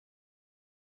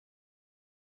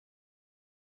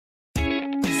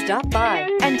Stop by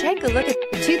and take a look at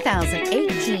the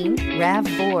 2018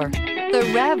 RAV4. The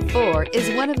RAV4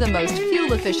 is one of the most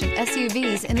fuel-efficient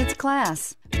SUVs in its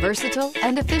class. Versatile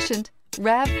and efficient,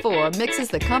 RAV4 mixes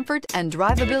the comfort and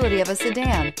drivability of a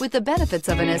sedan with the benefits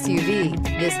of an SUV.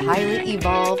 This highly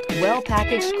evolved,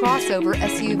 well-packaged crossover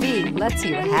SUV lets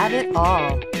you have it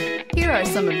all. Here are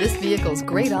some of this vehicle's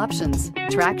great options: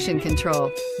 traction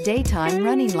control, daytime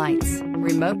running lights,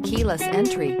 remote keyless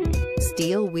entry,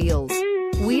 steel wheels,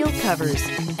 wheel covers,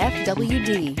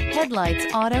 FWD,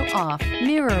 headlights auto off,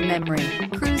 mirror memory,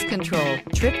 cruise control,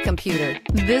 trip computer.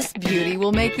 This beauty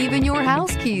will make even your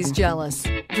house keys jealous.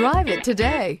 Drive it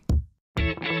today.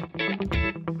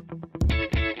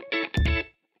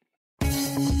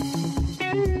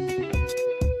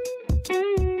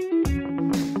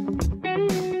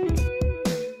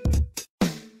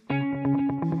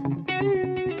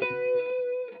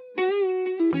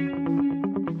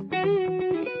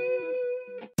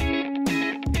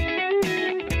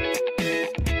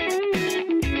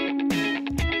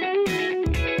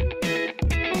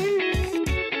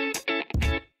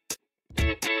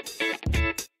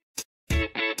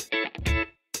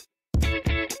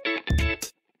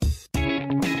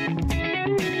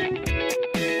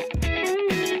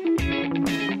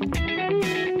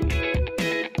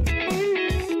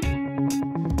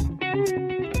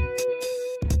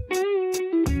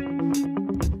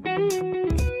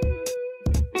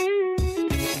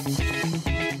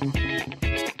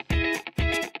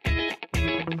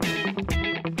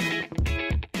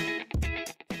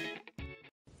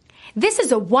 This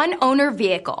is a one-owner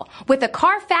vehicle with a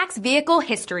Carfax Vehicle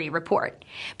History Report.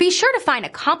 Be sure to find a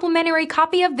complimentary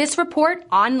copy of this report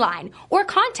online or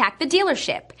contact the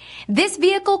dealership. This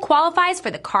vehicle qualifies for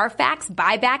the Carfax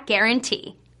Buyback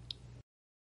Guarantee.